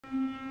My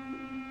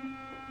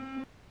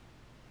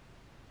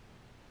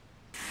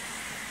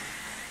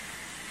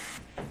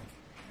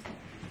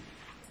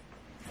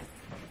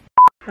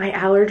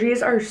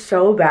allergies are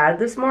so bad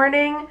this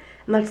morning,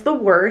 and that's the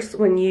worst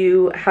when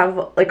you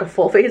have like a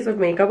full face of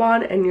makeup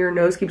on and your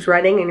nose keeps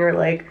running and you're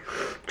like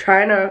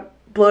trying to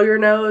blow your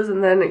nose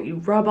and then you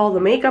rub all the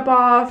makeup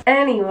off.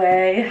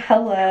 Anyway,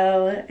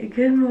 hello,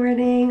 good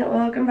morning,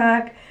 welcome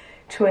back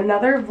to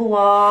another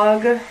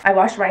vlog. I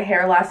washed my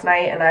hair last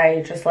night and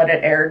I just let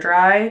it air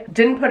dry.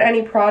 Didn't put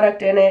any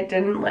product in it,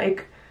 didn't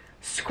like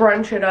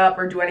scrunch it up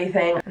or do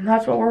anything, and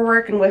that's what we're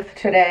working with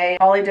today.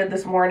 All I did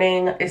this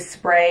morning is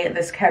spray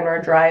this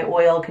Kenra Dry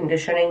Oil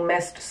Conditioning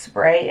Mist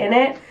spray in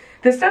it.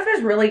 This stuff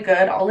is really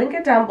good. I'll link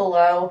it down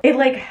below. It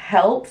like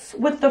helps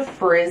with the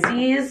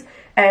frizzies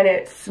and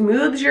it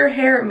smooths your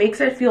hair. It makes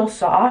it feel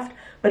soft,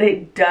 but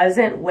it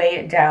doesn't weigh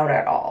it down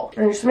at all.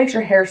 And it just makes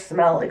your hair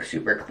smell like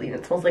super clean.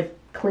 It smells like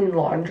clean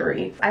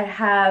laundry. I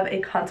have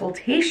a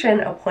consultation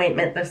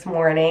appointment this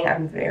morning.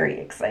 I'm very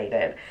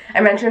excited.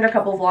 I mentioned a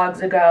couple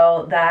vlogs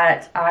ago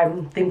that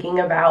I'm thinking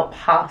about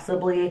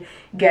possibly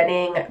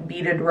getting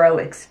beaded row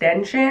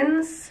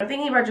extensions. I'm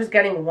thinking about just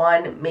getting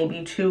one,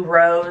 maybe 2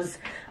 rows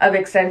of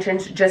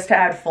extensions just to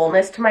add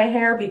fullness to my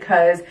hair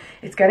because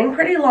it's getting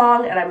pretty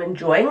long and I'm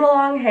enjoying the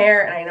long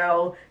hair, and I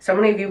know so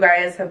many of you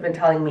guys have been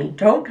telling me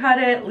don't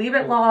cut it, leave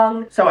it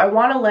long. So I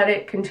want to let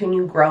it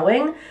continue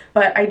growing,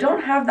 but I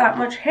don't have that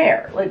much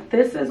hair. Like,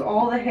 this is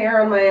all the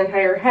hair on my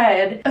entire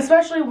head.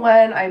 Especially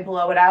when I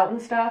blow it out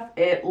and stuff,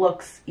 it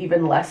looks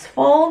even less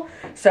full.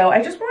 So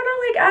I just want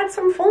to like add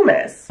some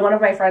fullness. One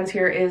of my friends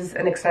here is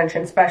an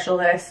extension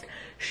specialist.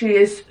 She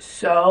is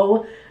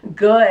so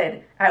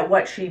good at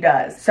what she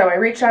does. So I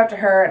reached out to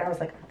her and I was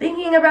like, I'm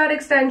thinking about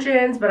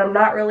extensions, but I'm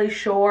not really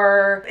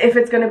sure if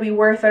it's gonna be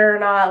worth it or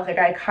not. Like,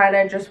 I kind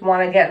of just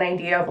want to get an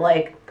idea of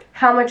like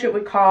how much it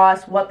would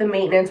cost, what the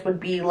maintenance would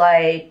be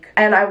like,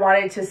 and I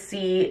wanted to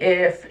see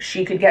if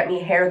she could get me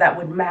hair that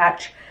would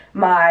match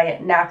my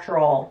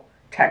natural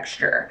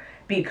texture,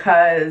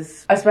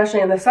 because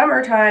especially in the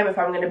summertime, if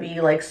I'm going to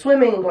be like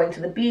swimming and going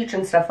to the beach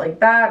and stuff like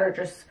that, or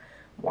just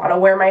want to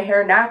wear my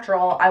hair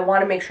natural, I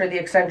want to make sure the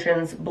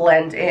extensions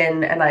blend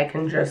in and I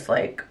can just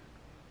like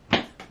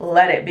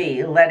let it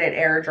be, let it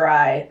air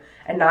dry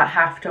and not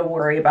have to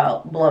worry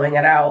about blowing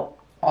it out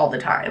all the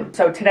time.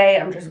 So today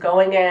I'm just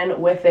going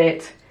in with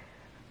it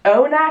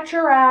au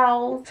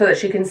naturel so that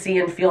she can see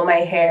and feel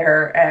my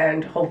hair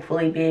and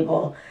hopefully be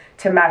able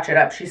to match it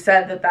up. She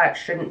said that that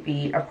shouldn't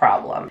be a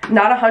problem.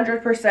 Not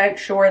 100%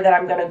 sure that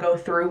I'm gonna go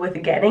through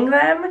with getting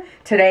them.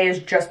 Today is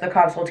just the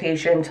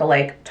consultation to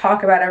like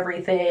talk about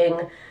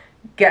everything,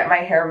 get my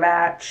hair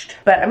matched.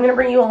 But I'm gonna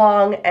bring you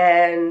along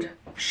and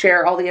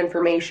share all the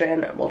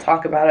information. We'll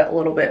talk about it a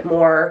little bit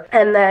more.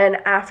 And then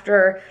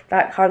after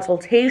that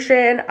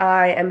consultation,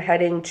 I am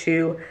heading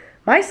to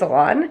my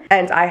salon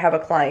and I have a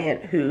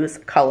client whose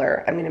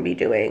color I'm going to be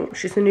doing.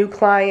 She's a new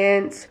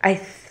client. I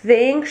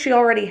think she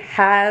already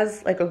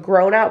has like a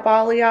grown out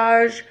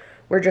balayage.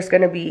 We're just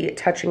going to be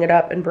touching it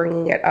up and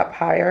bringing it up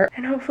higher.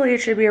 And hopefully it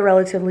should be a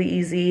relatively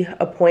easy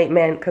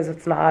appointment because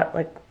it's not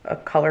like a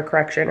color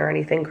correction or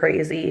anything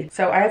crazy.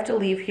 So I have to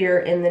leave here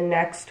in the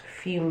next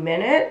few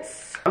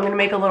minutes. I'm gonna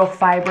make a little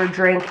fiber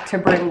drink to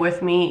bring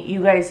with me.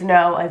 You guys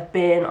know I've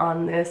been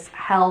on this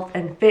health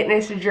and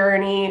fitness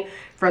journey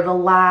for the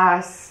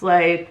last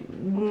like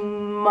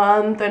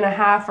month and a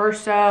half or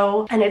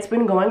so, and it's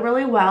been going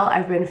really well.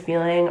 I've been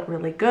feeling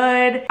really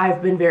good.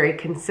 I've been very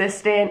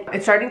consistent.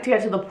 It's starting to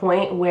get to the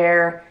point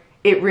where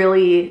it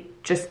really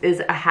just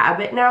is a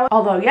habit now.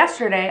 Although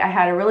yesterday I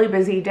had a really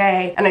busy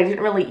day and I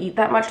didn't really eat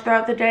that much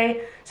throughout the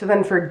day. So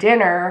then for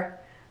dinner,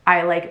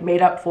 I like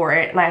made up for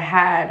it and I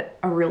had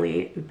a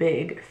really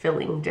big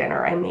filling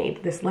dinner. I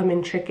made this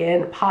lemon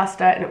chicken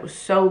pasta and it was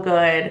so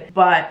good.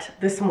 But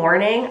this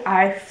morning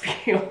I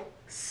feel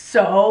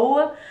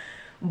so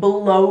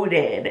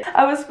bloated.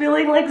 I was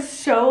feeling like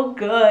so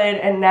good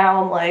and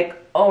now I'm like,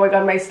 oh my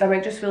god, my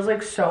stomach just feels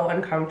like so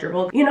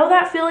uncomfortable. You know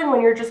that feeling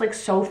when you're just like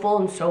so full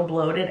and so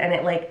bloated and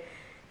it like,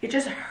 it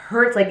just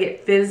hurts, like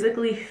it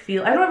physically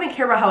feels, I don't even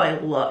care about how I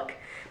look,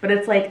 but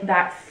it's like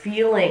that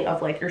feeling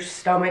of like your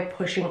stomach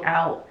pushing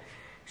out.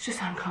 It's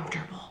just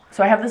uncomfortable.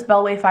 So I have this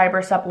Bellway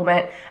fiber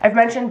supplement. I've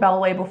mentioned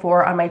Bellway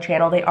before on my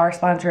channel. They are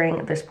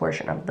sponsoring this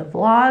portion of the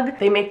vlog.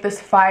 They make this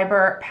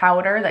fiber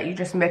powder that you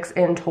just mix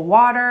into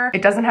water.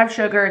 It doesn't have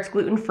sugar, it's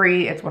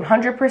gluten-free, it's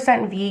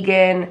 100%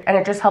 vegan, and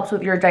it just helps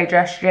with your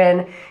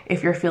digestion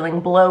if you're feeling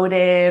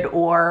bloated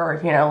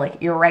or, you know,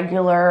 like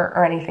irregular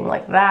or anything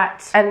like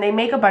that. And they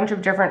make a bunch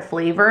of different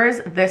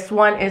flavors. This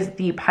one is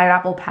the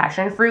pineapple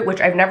passion fruit, which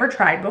I've never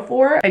tried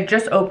before. I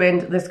just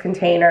opened this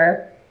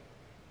container,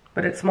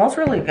 but it smells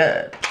really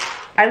good.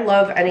 I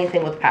love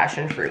anything with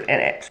passion fruit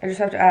in it. I just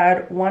have to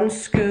add 1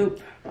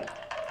 scoop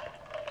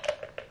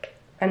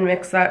and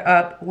mix that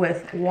up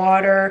with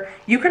water.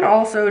 You can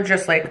also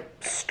just like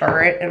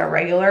stir it in a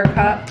regular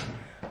cup,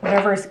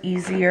 whatever is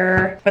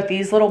easier. But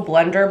these little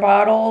blender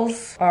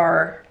bottles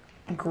are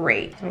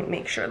great. Let me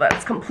make sure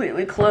that's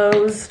completely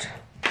closed.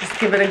 Just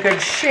give it a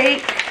good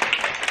shake.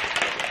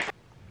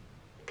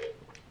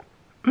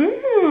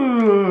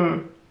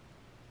 Mmm.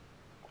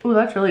 Ooh,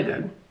 that's really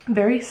good.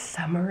 Very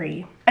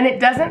summery. And it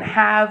doesn't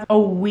have a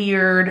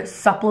weird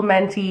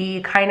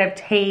supplementy kind of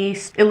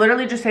taste. It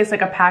literally just tastes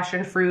like a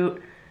passion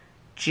fruit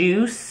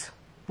juice,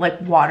 like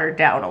watered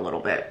down a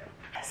little bit.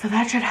 So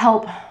that should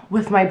help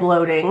with my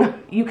bloating.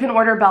 You can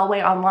order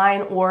Bellway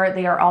online, or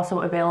they are also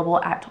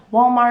available at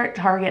Walmart,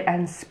 Target,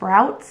 and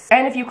Sprouts.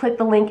 And if you click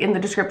the link in the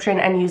description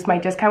and use my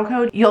discount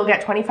code, you'll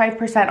get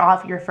 25%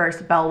 off your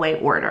first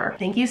Bellway order.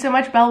 Thank you so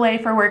much,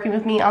 Bellway, for working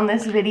with me on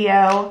this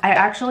video. I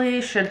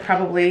actually should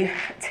probably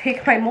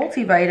take my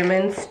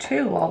multivitamins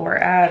too while we're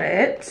at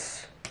it.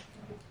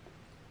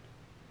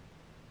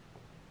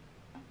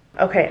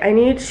 Okay, I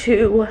need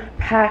to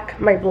pack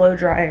my blow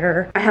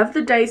dryer. I have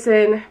the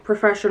Dyson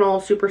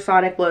Professional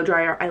Supersonic Blow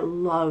Dryer. I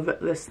love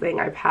this thing.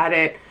 I've had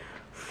it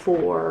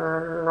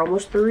for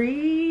almost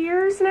 3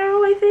 years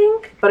now, I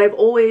think. But I've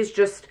always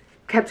just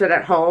kept it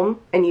at home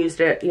and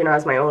used it, you know,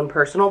 as my own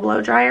personal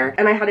blow dryer.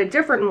 And I had a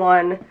different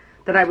one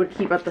that I would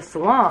keep at the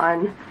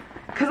salon,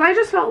 because I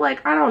just felt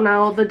like, I don't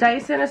know, the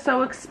Dyson is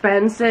so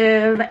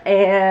expensive,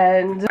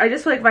 and I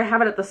just feel like if I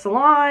have it at the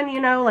salon,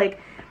 you know,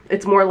 like,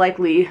 it's more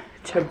likely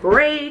to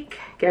break,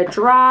 get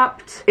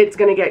dropped. It's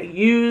gonna get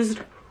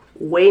used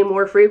way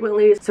more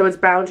frequently, so it's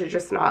bound to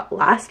just not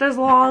last as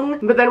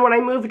long. But then when I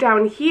moved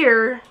down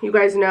here, you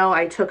guys know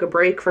I took a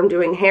break from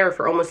doing hair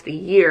for almost a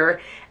year,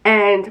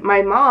 and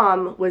my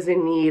mom was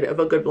in need of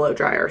a good blow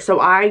dryer. So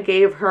I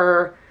gave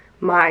her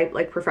my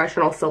like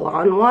professional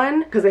Salon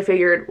one, because I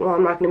figured, well,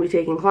 I'm not going to be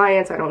taking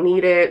clients, I don't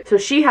need it. So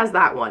she has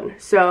that one.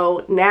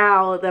 So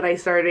now that I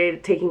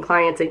started taking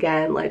clients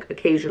again, like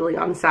occasionally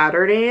on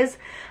Saturdays,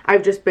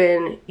 I've just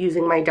been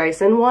using my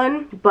Dyson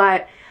one.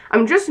 But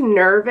I'm just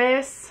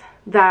nervous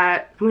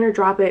that I'm gonna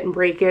drop it and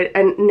break it,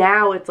 and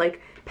now it's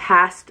like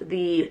past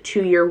the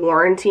 2-year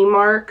warranty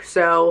mark,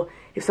 so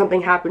if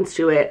something happens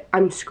to it,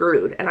 I'm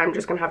screwed and I'm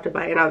just gonna have to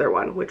buy another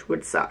one, which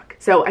would suck.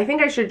 So I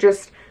think I should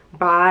just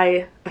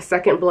buy a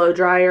second blow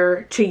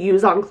dryer to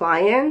use on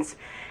clients,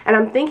 and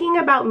I'm thinking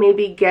about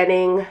maybe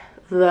getting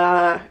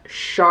the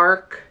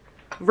Shark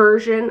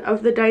version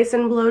of the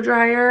Dyson blow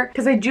dryer,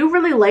 because I do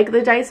really like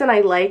the Dyson. I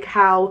like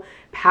how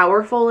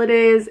powerful it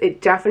is.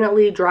 It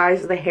definitely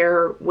dries the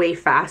hair way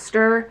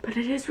faster, but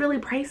it is really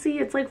pricey.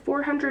 It's like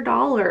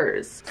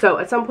 $400. So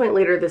at some point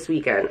later this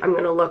weekend, I'm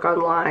gonna look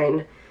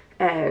online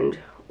and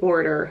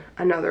order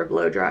another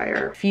blow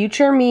dryer.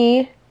 Future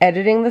me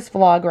editing this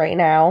vlog right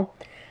now,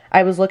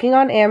 I was looking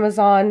on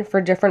Amazon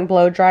for different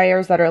blow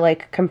dryers that are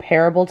like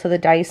comparable to the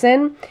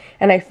Dyson,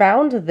 and I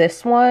found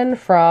this one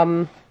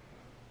from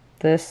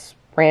this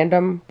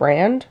random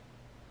brand,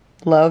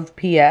 Love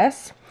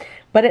PS,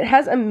 but it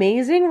has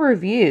amazing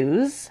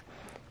reviews.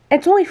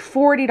 It's only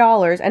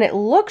 $40 and it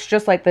looks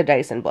just like the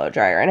Dyson blow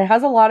dryer, and it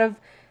has a lot of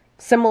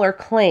similar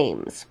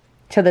claims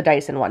to the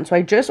Dyson one. So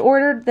I just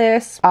ordered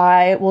this.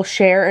 I will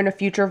share in a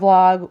future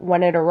vlog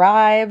when it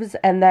arrives,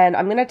 and then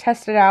I'm gonna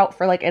test it out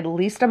for like at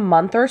least a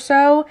month or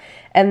so,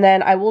 and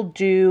then I will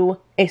do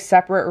a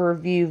separate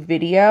review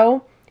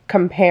video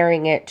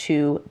comparing it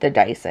to the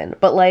Dyson.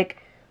 But like,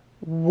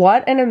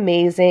 what an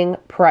amazing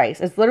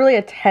price. It's literally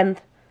a 1/10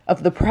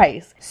 of the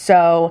price.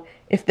 So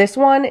if this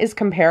one is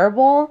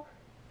comparable,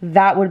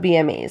 that would be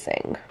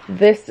amazing.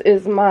 This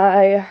is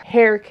my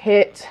hair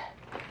kit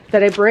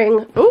that I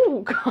bring.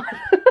 Oh God.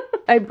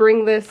 I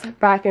bring this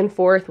back and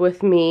forth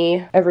with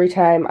me every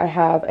time I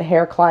have a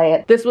hair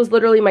client. This was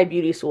literally my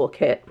beauty school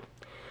kit.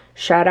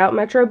 Shout out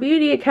Metro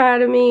Beauty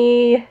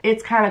Academy.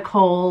 It's kind of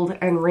cold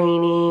and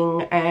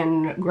raining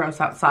and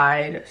gross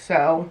outside,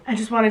 so I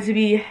just wanted to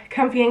be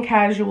comfy and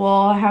casual.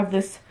 I have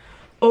this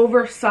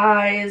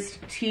oversized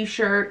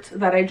t-shirt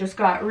that I just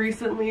got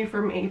recently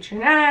from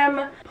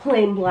H&M,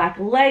 plain black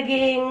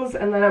leggings,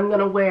 and then I'm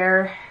gonna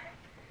wear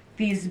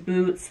these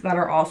boots that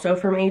are also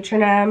from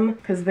H&M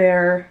because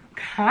they're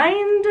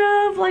kind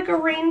of like a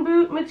rain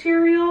boot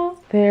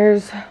material.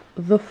 There's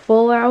the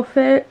full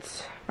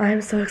outfit.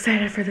 I'm so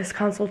excited for this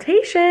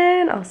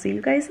consultation. I'll see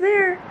you guys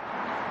there.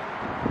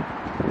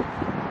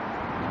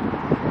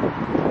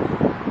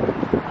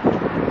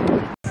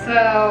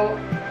 So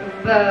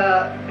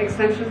the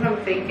extensions I'm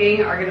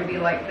thinking are gonna be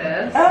like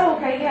this. Oh,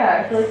 okay,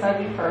 yeah. I feel like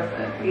that'd be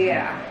perfect.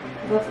 Yeah.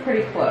 That's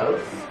pretty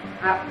close.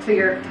 To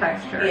your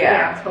texture.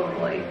 Yeah,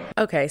 totally.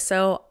 Okay,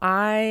 so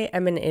I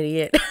am an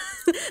idiot.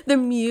 The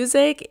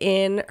music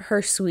in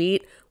her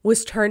suite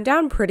was turned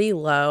down pretty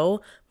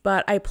low,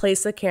 but I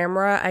placed the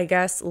camera, I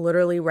guess,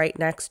 literally right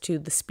next to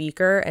the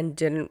speaker and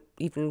didn't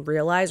even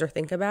realize or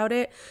think about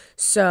it.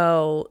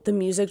 So the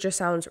music just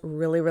sounds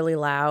really, really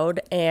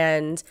loud,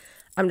 and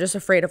I'm just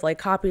afraid of like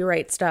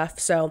copyright stuff.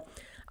 So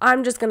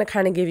I'm just going to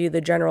kind of give you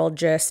the general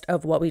gist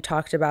of what we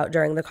talked about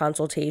during the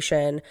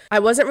consultation. I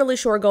wasn't really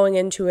sure going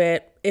into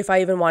it if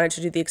I even wanted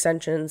to do the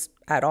extensions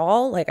at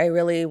all. Like, I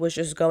really was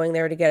just going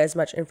there to get as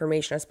much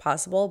information as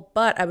possible.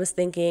 But I was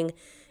thinking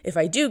if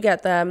I do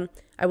get them,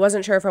 I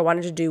wasn't sure if I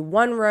wanted to do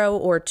 1 row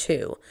or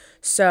 2.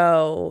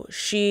 So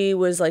she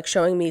was like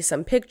showing me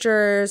some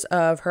pictures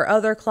of her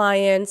other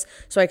clients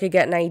so I could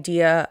get an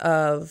idea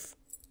of,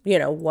 you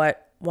know,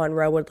 what one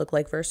row would look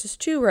like versus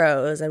 2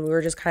 rows. And we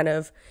were just kind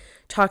of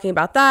talking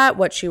about that,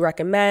 what she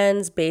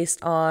recommends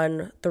based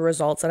on the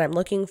results that I'm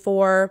looking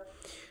for.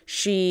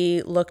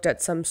 She looked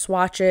at some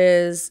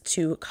swatches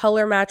to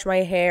color match my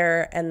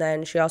hair, and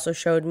then she also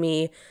showed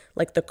me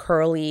like the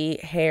curly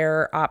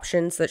hair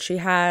options that she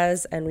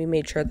has, and we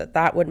made sure that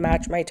that would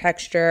match my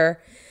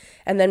texture.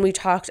 And then we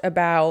talked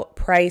about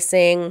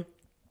pricing.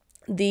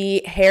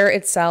 The hair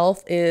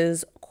itself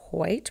is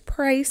quite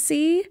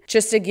pricey.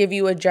 Just to give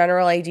you a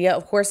general idea,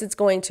 of course, it's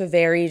going to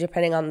vary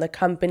depending on the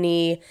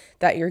company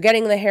that you're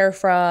getting the hair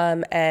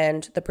from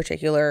and the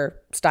particular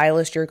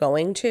stylist you're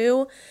going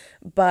to.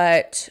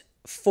 But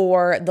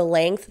for the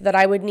length that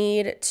I would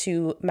need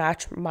to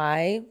match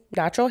my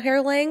natural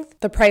hair length,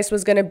 the price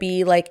was going to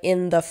be like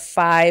in the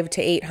 $500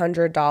 to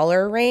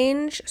 $800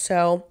 range.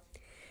 So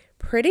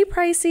pretty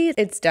pricey.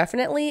 It's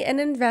definitely an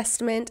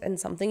investment and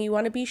something you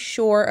want to be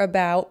sure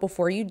about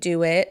before you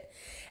do it.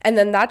 And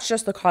then that's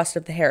just the cost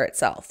of the hair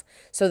itself.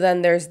 So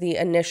then there's the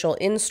initial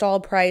install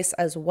price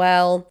as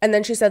well. And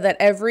then she said that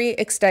every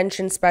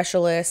extension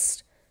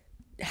specialist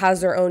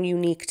has their own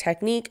unique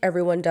technique.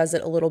 Everyone does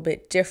it a little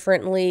bit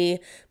differently,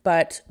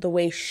 but the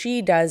way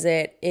she does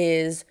it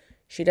is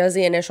she does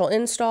the initial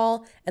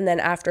install, and then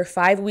after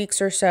 5 weeks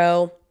or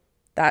so,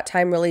 that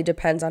time really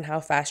depends on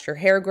how fast your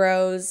hair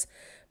grows,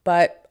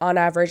 but on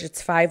average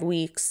it's 5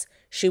 weeks.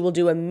 She will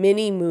do a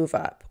mini move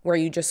up where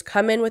you just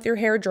come in with your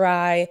hair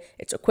dry.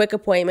 It's a quick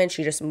appointment.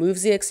 She just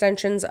moves the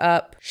extensions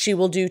up. She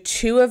will do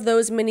 2 of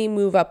those mini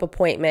move up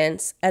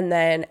appointments, and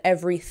then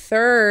every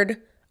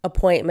third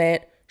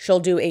appointment she'll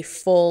do a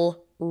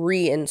full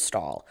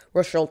reinstall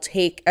where she'll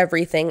take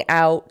everything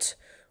out,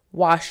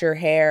 wash your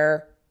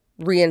hair,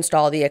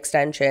 reinstall the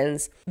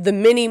extensions. The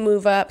mini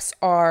move-ups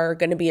are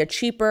going to be a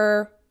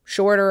cheaper,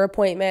 shorter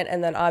appointment,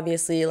 and then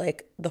obviously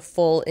like the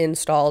full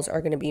installs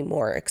are going to be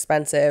more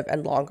expensive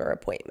and longer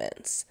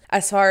appointments.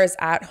 As far as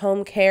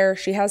at-home care,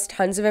 she has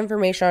tons of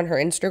information on her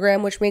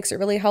Instagram, which makes it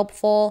really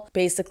helpful.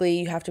 Basically,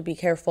 you have to be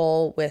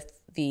careful with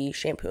the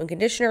shampoo and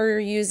conditioner you're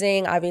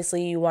using.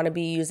 Obviously, you want to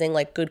be using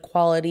like good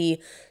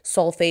quality,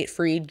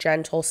 sulfate-free,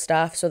 gentle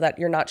stuff so that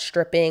you're not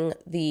stripping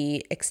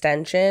the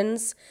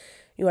extensions.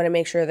 You want to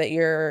make sure that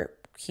you're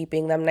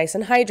keeping them nice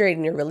and hydrated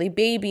and you're really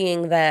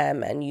babying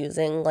them and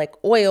using like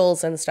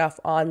oils and stuff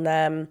on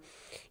them.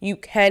 You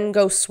can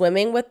go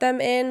swimming with them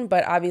in,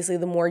 but obviously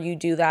the more you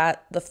do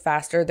that, the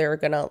faster they're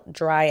going to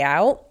dry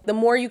out. The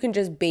more you can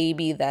just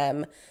baby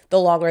them, the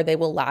longer they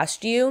will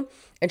last you.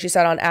 And she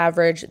said on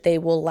average, they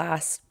will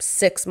last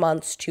 6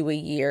 months to a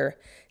year,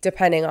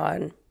 depending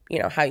on,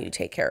 how you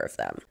take care of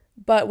them.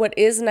 But what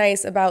is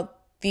nice about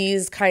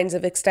these kinds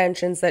of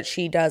extensions that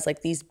she does,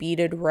 like these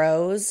beaded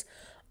rows,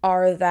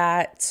 are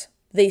that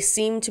they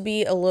seem to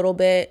be a little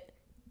bit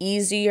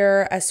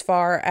easier as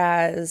far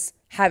as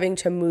having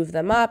to move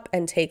them up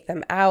and take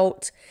them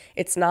out.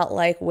 It's not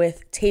like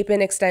with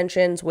tape-in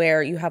extensions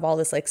where you have all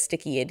this like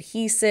sticky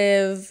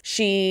adhesive.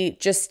 She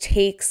just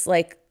takes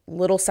like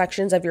little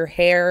sections of your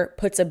hair,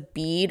 puts a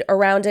bead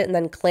around it, and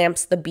then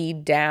clamps the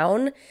bead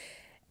down.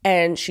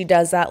 And she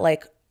does that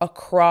like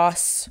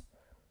across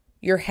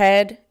your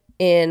head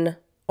in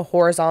a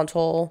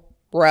horizontal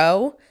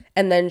row.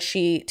 And then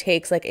she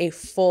takes like a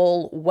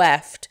full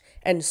weft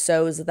and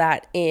sews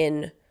that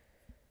in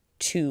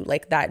to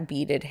like that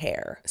beaded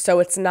hair. So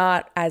it's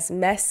not as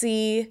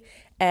messy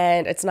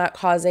and it's not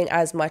causing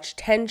as much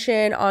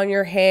tension on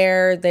your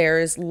hair.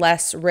 There's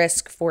less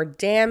risk for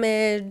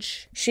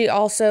damage. She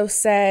also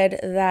said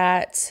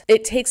that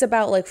it takes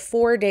about like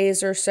 4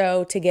 days or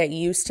so to get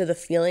used to the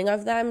feeling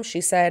of them.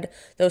 She said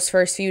those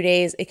first few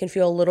days, it can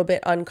feel a little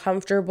bit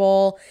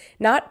uncomfortable,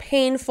 not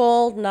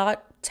painful,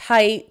 not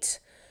tight,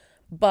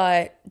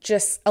 but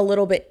just a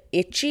little bit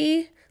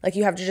itchy. Like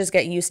you have to just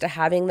get used to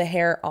having the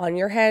hair on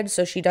your head.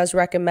 So she does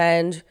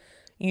recommend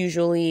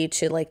usually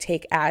to like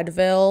take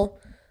Advil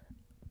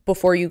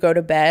before you go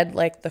to bed,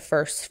 like the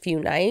first few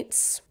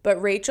nights.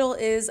 But Rachel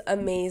is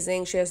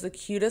amazing. She has the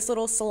cutest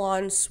little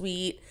salon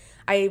suite.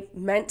 I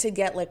meant to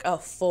get like a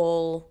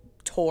full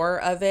tour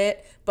of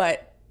it,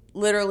 but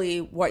literally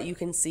what you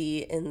can see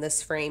in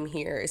this frame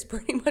here is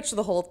pretty much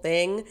the whole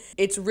thing.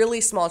 It's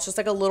really small. It's just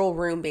like a little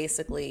room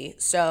basically.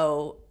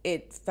 So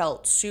it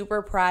felt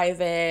super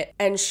private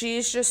and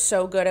she's just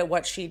so good at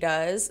what she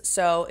does.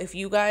 So if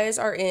you guys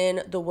are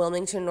in the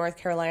Wilmington, North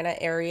Carolina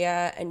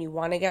area and you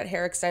want to get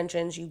hair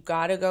extensions, you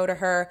got to go to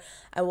her.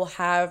 I will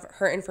have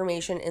her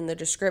information in the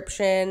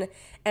description,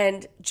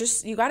 and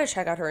just you got to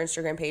check out her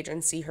Instagram page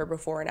and see her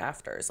before and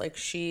afters. Like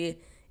she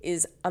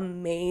is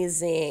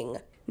amazing.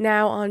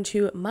 Now on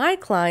to my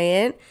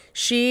client.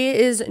 She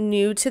is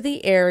new to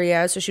the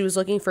area, so she was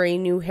looking for a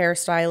new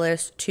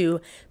hairstylist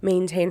to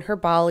maintain her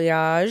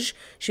balayage.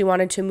 She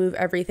wanted to move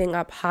everything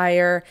up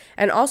higher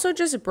and also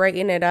just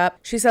brighten it up.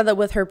 She said that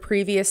with her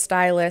previous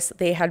stylist,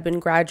 they had been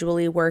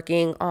gradually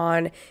working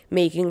on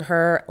making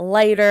her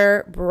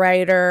lighter,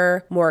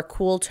 brighter, more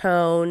cool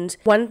toned.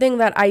 One thing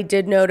that I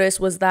did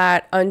notice was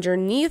that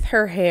underneath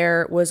her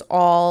hair was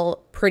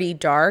all pretty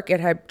dark. It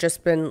had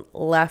just been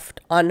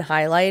left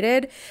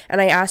unhighlighted. And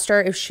I asked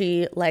her if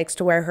she likes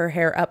to wear her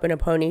hair up in a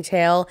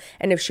ponytail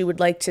and if she would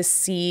like to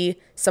see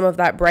some of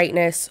that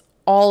brightness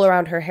all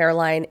around her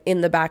hairline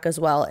in the back as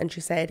well. And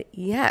she said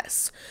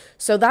yes.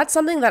 So that's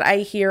something that I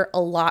hear a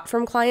lot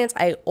from clients.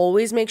 I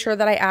always make sure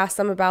that I ask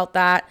them about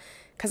that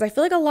because I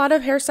feel like a lot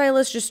of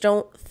hairstylists just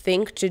don't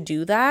think to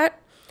do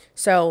that.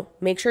 So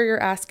make sure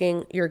you're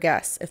asking your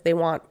guests if they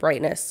want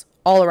brightness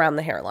all around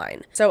the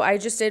hairline. So I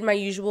just did my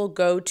usual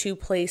go-to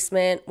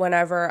placement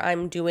whenever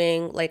I'm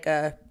doing like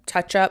a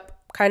touch-up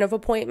kind of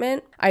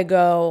appointment. I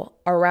go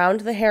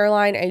around the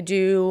hairline. I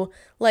do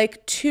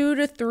like 2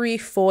 to 3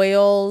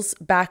 foils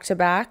back to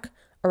back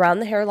around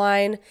the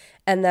hairline.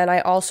 And then I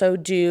also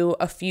do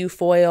a few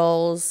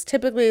foils,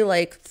 typically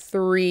like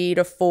 3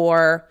 to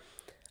 4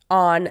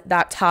 on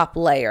that top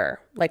layer,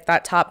 like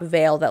that top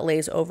veil that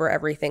lays over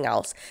everything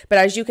else. But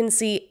as you can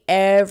see,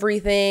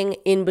 everything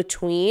in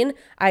between,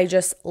 I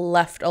just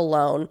left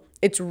alone.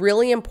 It's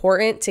really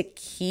important to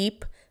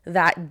keep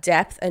that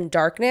depth and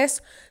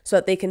darkness so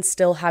that they can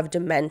still have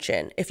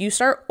dimension. If you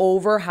start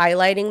over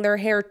highlighting their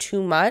hair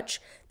too much,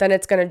 then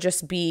it's going to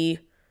just be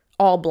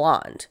all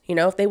blonde. You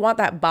know, if they want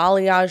that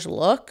balayage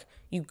look,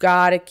 you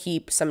gotta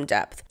keep some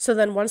depth. So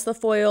then once the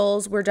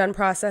foils were done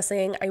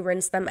processing, I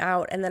rinsed them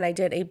out and then I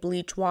did a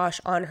bleach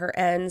wash on her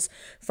ends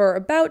for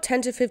about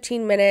 10 to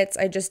 15 minutes.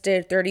 I just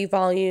did 30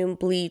 volume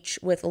bleach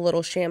with a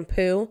little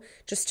shampoo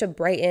just to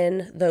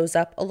brighten those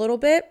up a little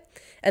bit.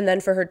 And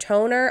then for her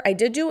toner, I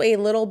did do a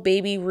little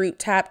baby root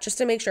tap just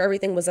to make sure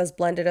everything was as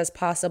blended as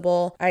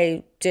possible.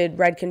 I did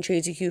red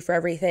Conchese Q for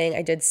everything.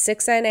 I did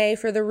 6 NA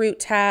for the root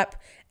tap.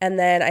 And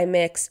then I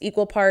mixed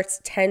equal parts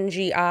 10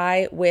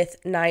 GI with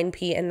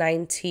 9P and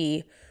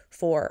 9T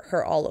for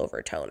her all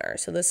over toner.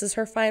 So this is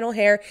her final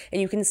hair. And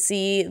you can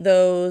see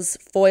those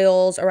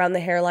foils around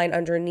the hairline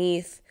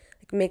underneath.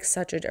 It makes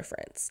such a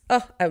difference.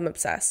 Oh, I'm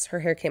obsessed.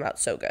 Her hair came out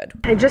so good.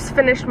 I just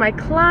finished my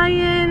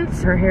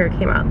clients. Her hair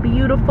came out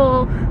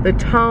beautiful. The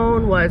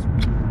tone was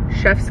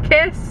chef's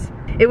kiss.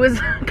 It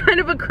was kind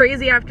of a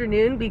crazy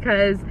afternoon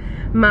because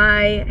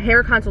my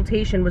hair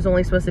consultation was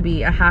only supposed to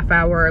be a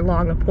half-hour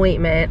long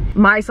appointment.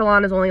 My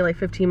salon is only like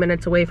 15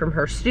 minutes away from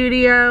her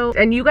studio.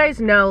 And you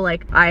guys know,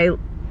 like, I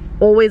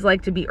always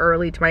like to be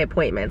early to my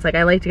appointments. Like,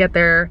 I like to get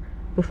there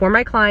before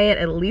my client,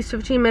 at least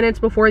 15 minutes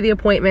before the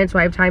appointment, so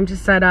I have time to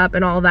set up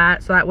and all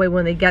that. So that way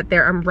when they get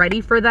there, I'm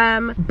ready for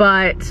them.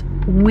 But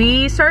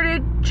we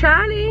started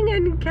chatting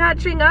and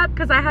catching up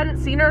because I hadn't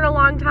seen her in a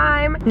long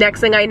time. Next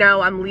thing I know,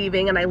 I'm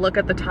leaving and I look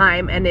at the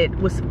time and it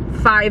was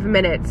 5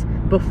 minutes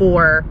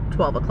before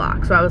 12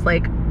 o'clock. So I was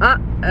like,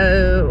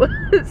 uh-oh.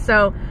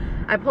 So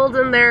I pulled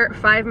in there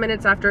 5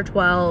 minutes after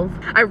 12.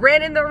 I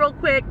ran in there real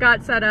quick,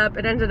 got set up.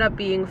 It ended up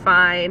being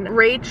fine.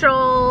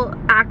 Rachel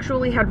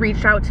actually had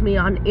reached out to me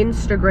on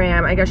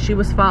Instagram. I guess she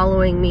was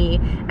following me.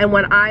 And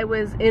when I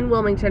was in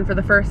Wilmington for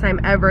the first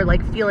time ever,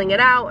 like feeling it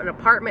out and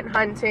apartment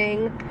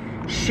hunting,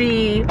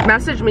 she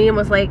messaged me and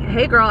was like,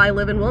 hey girl, I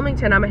live in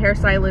Wilmington. I'm a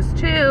hairstylist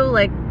too.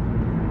 Like,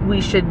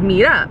 we should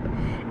meet up.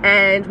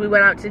 And we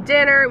went out to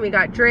dinner, we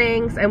got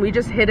drinks, and we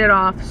just hit it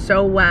off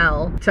so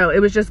well. So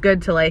it was just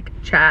good to like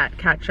chat,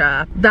 catch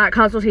up. That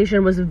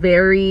consultation was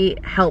very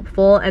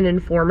helpful and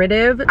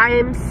informative. I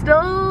am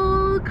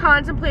still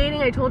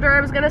contemplating. I told her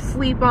I was gonna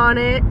sleep on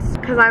it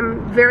because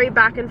I'm very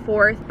back and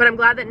forth, but I'm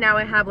glad that now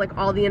I have like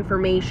all the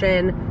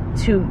information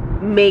to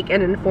make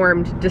an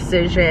informed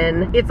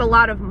decision. It's a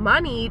lot of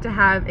money to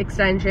have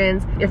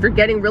extensions. If you're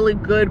getting really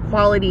good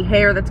quality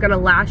hair that's gonna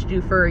last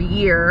you for a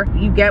year,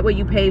 you get what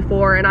you pay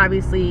for. And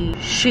obviously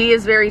she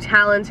is very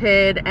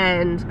talented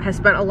and has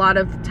spent a lot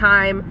of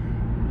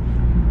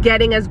time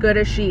getting as good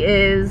as she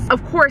is.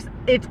 Of course,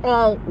 it's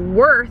all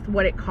worth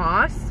what it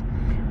costs,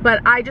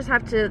 but I just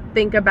have to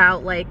think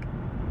about, like,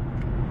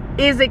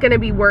 is it gonna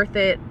be worth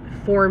it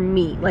for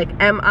me? Like,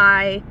 am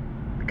I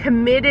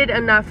committed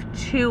enough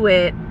to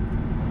it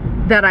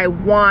that I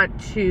want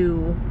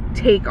to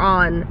take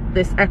on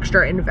this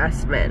extra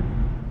investment?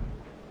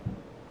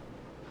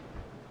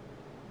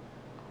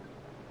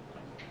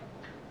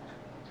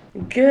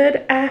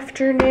 Good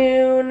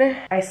afternoon.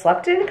 I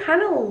slept in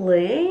kind of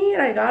late.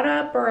 I got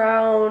up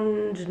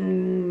around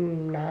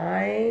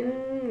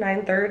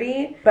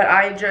 9:30, but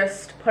I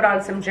just put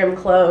on some gym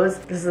clothes.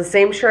 This is the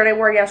same shirt I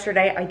wore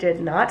yesterday. I did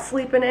not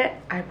sleep in it,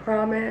 I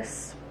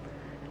promise.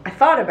 I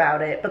thought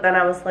about it, but then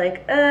I was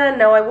like,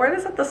 no, I wore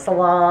this at the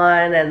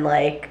salon and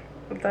like,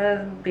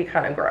 that'd be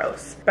kind of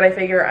gross. But I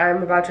figure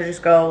I'm about to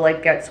just go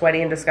like get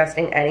sweaty and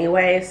disgusting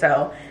anyway,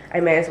 so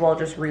I may as well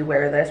just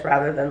rewear this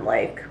rather than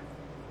like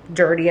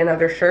dirty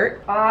another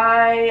shirt.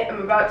 I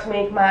am about to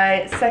make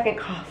my second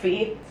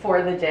coffee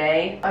for the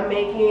day. I'm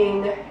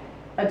making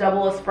a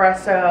double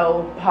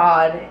espresso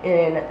pod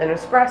in an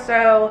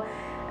espresso,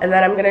 and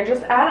then I'm gonna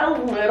just add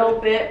a little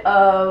bit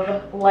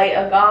of light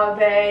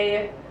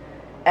agave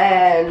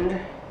and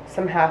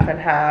some half and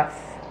half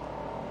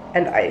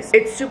and ice.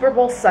 It's Super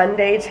Bowl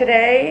Sunday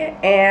today,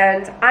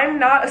 and I'm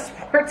not a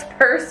sports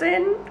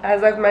person,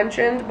 as I've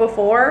mentioned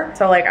before.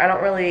 So like, I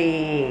don't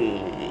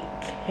really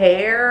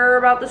care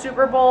about the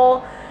Super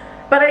Bowl.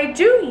 But I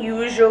do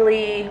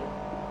usually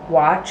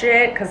watch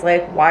it because,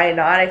 like, why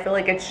not? I feel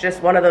like it's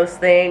just one of those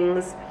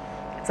things.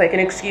 It's like an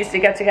excuse to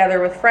get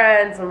together with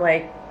friends and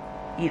like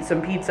eat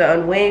some pizza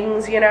and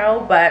wings, you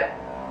know? But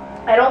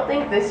I don't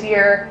think this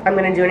year I'm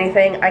gonna do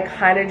anything. I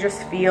kind of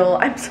just feel,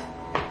 I feel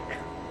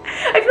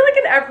like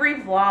in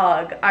every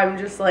vlog, I'm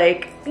just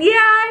like, yeah,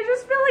 I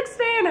just feel like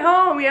staying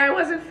home. Yeah, I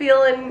wasn't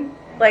feeling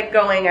like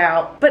going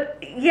out.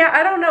 But yeah,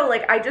 I don't know,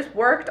 like I just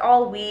worked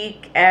all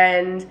week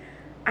and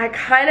I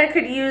kind of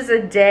could use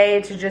a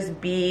day to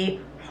just be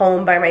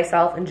home by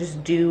myself and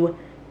just do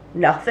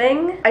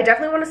nothing. I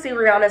definitely want to see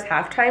Rihanna's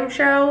halftime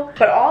show,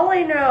 but all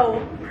I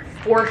know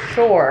for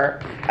sure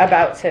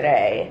about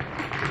today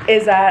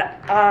is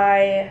that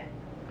I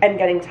am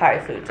getting Thai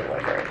food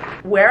delivered.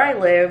 Where I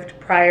lived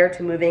prior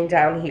to moving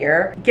down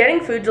here,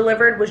 getting food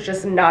delivered was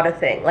just not a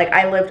thing. Like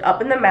I lived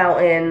up in the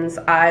mountains.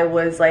 I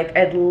was like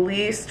at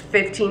least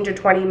 15 to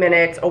 20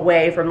 minutes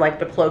away from like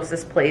the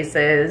closest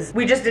places.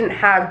 We just didn't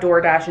have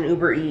DoorDash and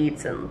Uber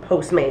Eats and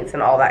Postmates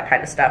and all that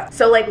kind of stuff.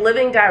 So like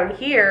living down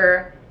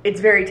here, it's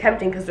very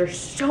tempting because there's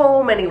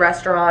so many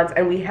restaurants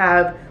and we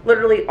have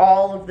literally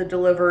all of the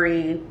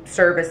delivery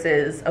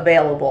services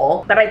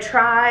available. But I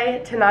try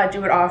to not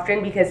do it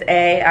often because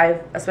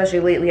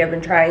especially lately, I've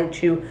been trying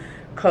to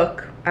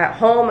cook at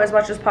home as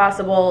much as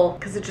possible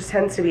because it just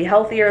tends to be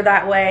healthier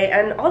that way.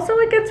 And also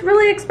it gets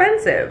really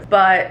expensive.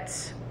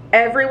 But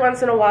every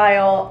once in a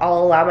while, I'll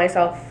allow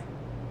myself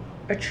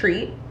a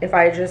treat if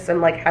I just am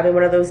like having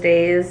one of those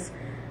days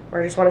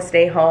or I just want to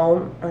stay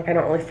home, like I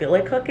don't really feel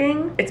like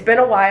cooking. It's been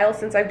a while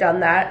since I've done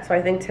that, so I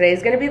think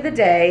today's gonna be the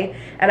day,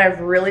 and I've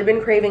really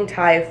been craving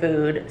Thai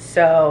food,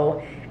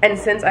 so, and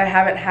since I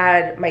haven't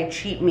had my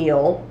cheat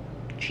meal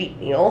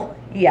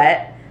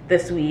yet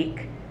this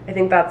week, I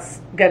think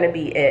that's gonna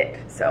be it.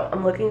 So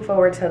I'm looking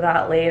forward to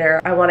that later.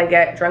 I wanna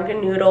get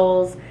drunken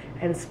noodles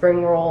and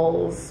spring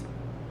rolls.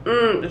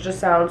 It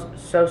just sounds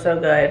so, so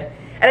good.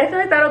 And I feel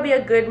like that'll be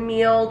a good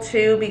meal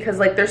too because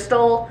like there's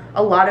still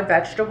a lot of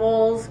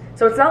vegetables.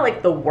 So it's not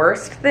like the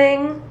worst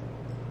thing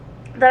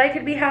that I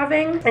could be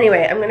having.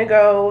 Anyway, I'm gonna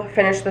go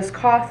finish this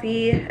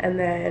coffee and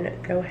then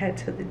go head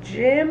to the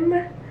gym.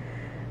 I'm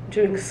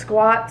doing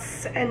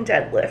squats and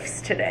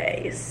deadlifts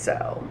today,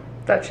 so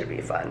that should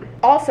be fun.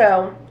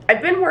 Also,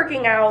 I've been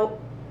working out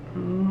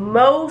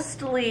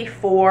mostly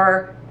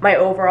for my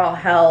overall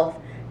health,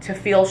 to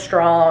feel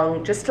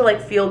strong, just to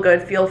like feel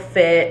good, feel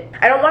fit.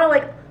 I don't wanna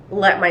like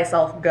let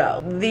myself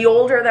go. The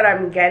older that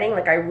I'm getting,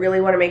 like I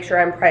really want to make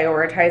sure I'm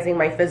prioritizing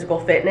my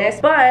physical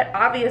fitness, but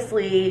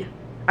obviously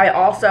I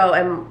also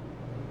am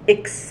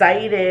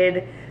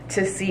excited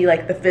to see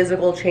like the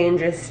physical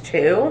changes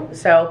too.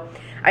 So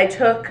I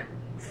took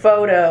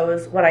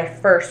photos when I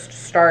first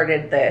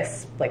started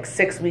this like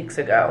 6 weeks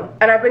ago,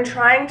 and I've been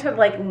trying to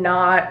like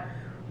not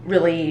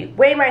really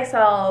weigh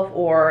myself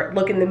or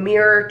look in the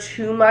mirror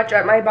too much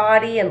at my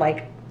body and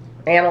like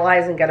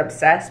analyze and get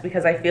obsessed,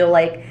 because I feel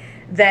like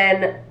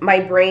then my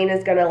brain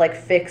is gonna like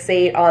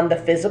fixate on the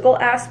physical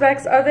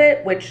aspects of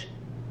it, which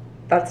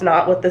that's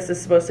not what this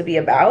is supposed to be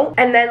about.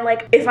 And then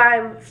like if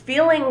I'm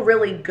feeling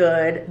really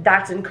good,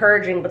 that's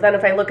encouraging, but then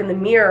if I look in the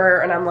mirror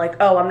and I'm like,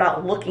 oh, I'm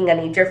not looking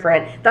any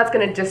different, that's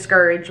gonna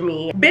discourage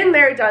me. Been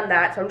there, done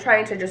that, so I'm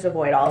trying to just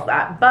avoid all of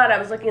that. But I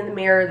was looking in the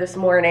mirror this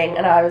morning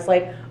and I was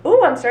like,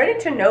 oh, I'm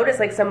starting to notice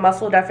like some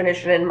muscle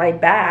definition in my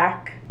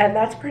back, and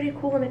that's pretty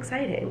cool and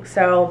exciting.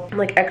 So I'm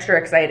like extra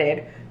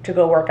excited to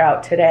go work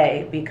out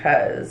today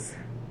because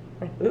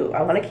like, ooh,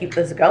 I want to keep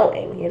this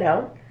going, you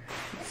know?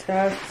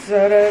 The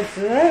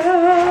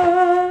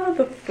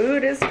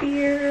food is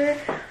here.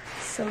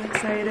 So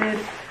excited.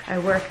 I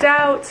worked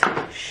out,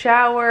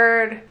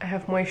 showered, I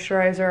have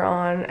moisturizer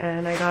on,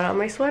 and I got on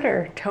my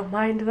sweater. Don't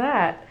mind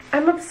that.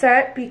 I'm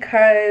upset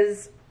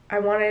because I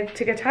wanted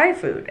to get Thai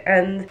food,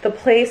 and the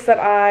place that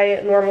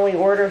I normally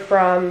order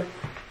from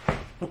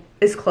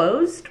is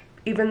closed,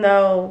 even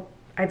though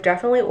I've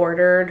definitely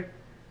ordered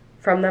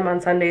from them on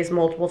Sundays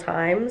multiple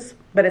times,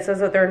 but it says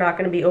that they're not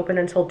going to be open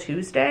until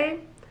Tuesday.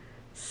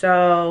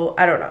 So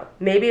I don't know,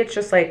 maybe it's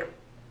just like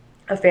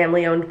a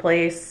family-owned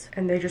place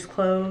and they just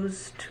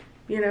closed,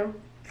 you know,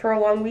 for a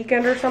long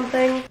weekend or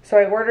something. So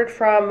I ordered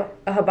from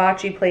a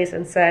hibachi place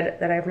and said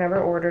that I've never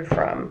ordered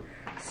from,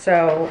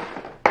 so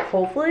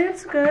hopefully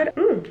it's good.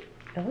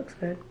 It looks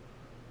good,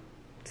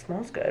 it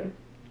smells good.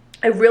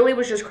 I really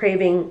was just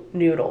craving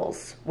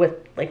noodles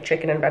with like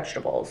chicken and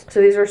vegetables.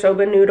 So these are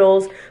soba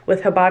noodles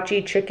with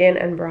hibachi chicken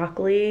and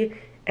broccoli.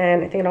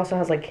 And I think it also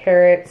has like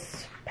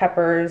carrots,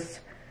 peppers,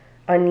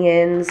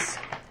 onions,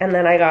 and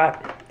then I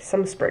got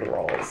some spring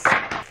rolls.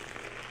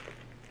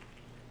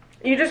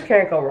 You just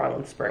can't go wrong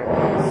with spring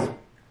rolls.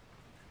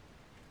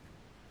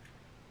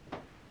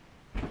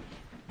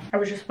 I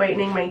was just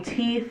whitening my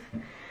teeth.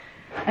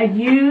 I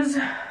use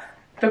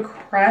the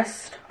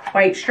Crest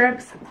white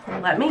strips.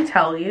 Let me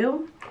tell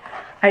you,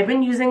 I've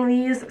been using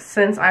these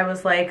since I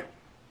was like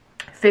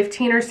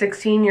 15 or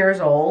 16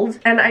 years old,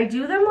 and I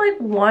do them like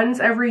once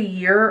every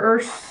year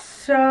or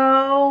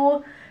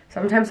so,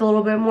 sometimes a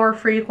little bit more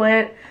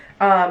frequent,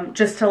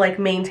 just to like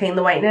maintain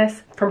the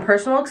whiteness from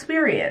personal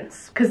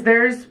experience. Because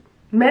there's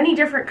many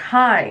different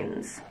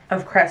kinds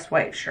of Crest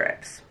white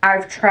strips.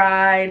 I've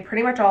tried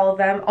pretty much all of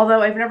them,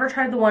 although I've never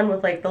tried the one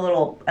with like the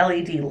little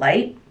LED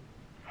light.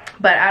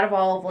 But out of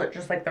all of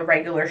just like the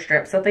regular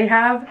strips that they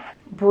have,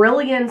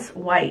 Brilliance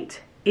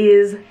White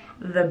is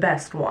the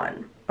best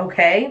one,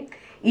 okay?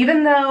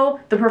 Even though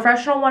the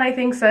professional one I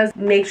think says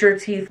makes your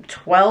teeth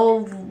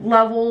 12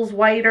 levels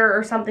whiter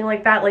or something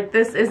like that, like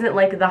this isn't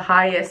like the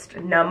highest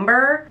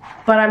number,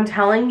 but I'm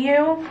telling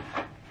you,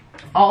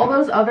 all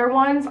those other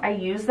ones, I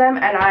use them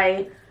and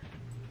I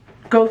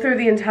go through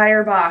the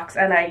entire box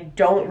and I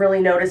don't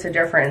really notice a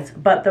difference.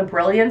 But the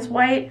Brilliance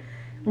White,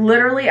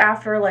 literally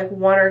after like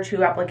 1 or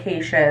 2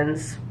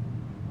 applications,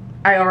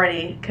 I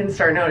already can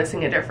start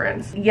noticing a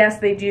difference. Yes,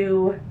 they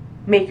do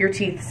make your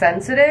teeth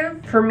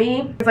sensitive. For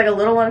me, it's like a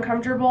little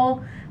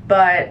uncomfortable,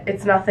 but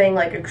it's nothing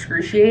like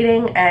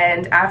excruciating.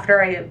 And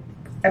after I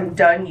am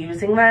done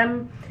using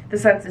them, the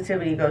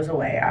sensitivity goes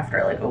away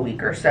after like a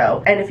week or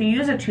so. And if you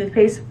use a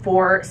toothpaste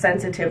for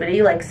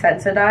sensitivity, like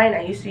Sensodyne,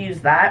 I used to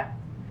use that.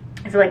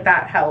 I feel like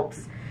that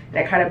helps and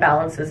it kind of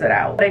balances it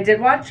out. But I did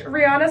watch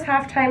Rihanna's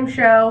halftime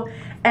show,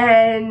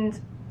 and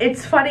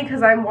it's funny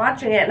because I'm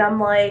watching it and I'm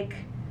like,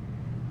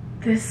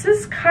 this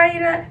is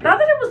kind of, not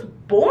that it was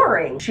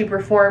boring. She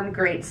performed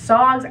great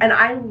songs and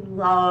I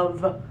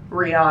love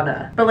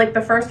Rihanna. But like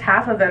the first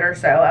half of it or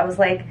so, I was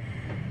like,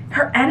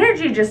 her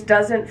energy just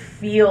doesn't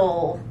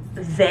feel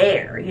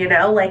there, you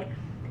know? Like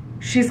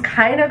she's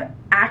kind of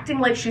acting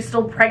like she's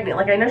still pregnant.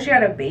 Like I know she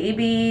had a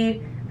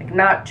baby like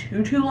not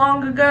too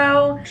long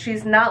ago.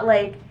 She's not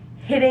like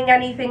hitting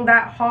anything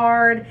that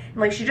hard. And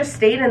like she just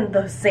stayed in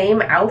the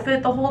same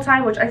outfit the whole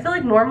time, which I feel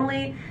like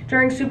normally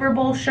during Super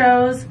Bowl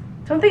shows,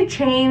 don't they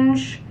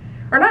change,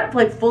 or not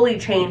like fully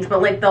change,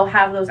 but like they'll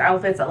have those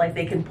outfits that like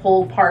they can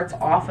pull parts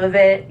off of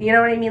it, you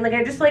know what I mean? Like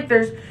I just like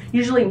there's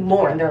usually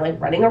more, and they're like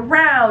running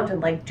around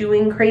and like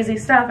doing crazy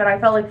stuff, and I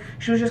felt like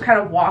she was just kind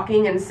of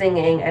walking and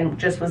singing and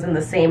just was in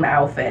the same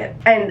outfit.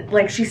 And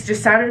like she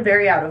just sounded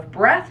very out of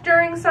breath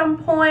during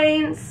some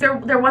points.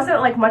 There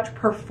wasn't like much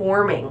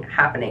performing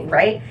happening,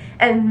 right?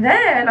 And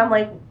then I'm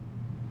like,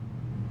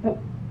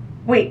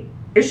 wait,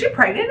 is she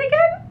pregnant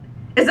again?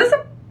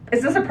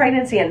 Is this a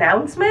pregnancy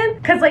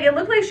announcement? Because like it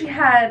looked like she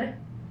had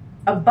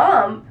a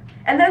bump,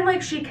 and then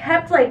like she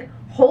kept like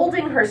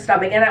holding her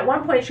stomach, and at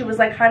one point she was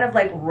like kind of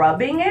like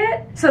rubbing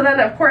it. So then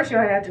of course, you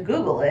know, I had to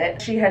Google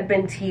it. She had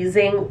been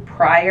teasing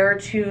prior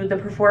to the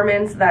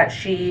performance that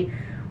she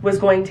was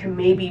going to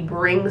maybe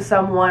bring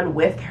someone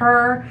with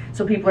her.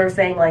 So people are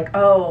saying like,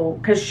 oh,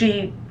 because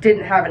she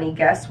didn't have any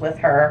guests with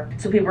her,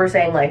 so people are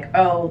saying like,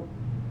 oh,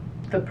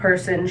 the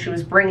person she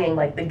was bringing,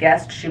 like the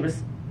guest she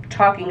was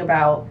talking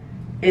about,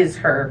 is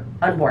her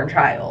unborn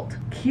child.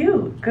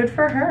 Cute, good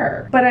for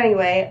her. But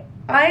anyway,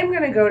 I'm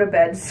gonna go to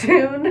bed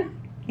soon,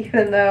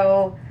 even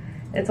though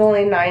it's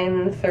only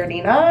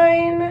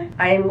 9:39.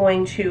 I am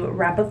going to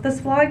wrap up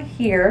this vlog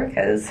here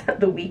because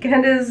the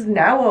weekend is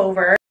now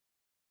over.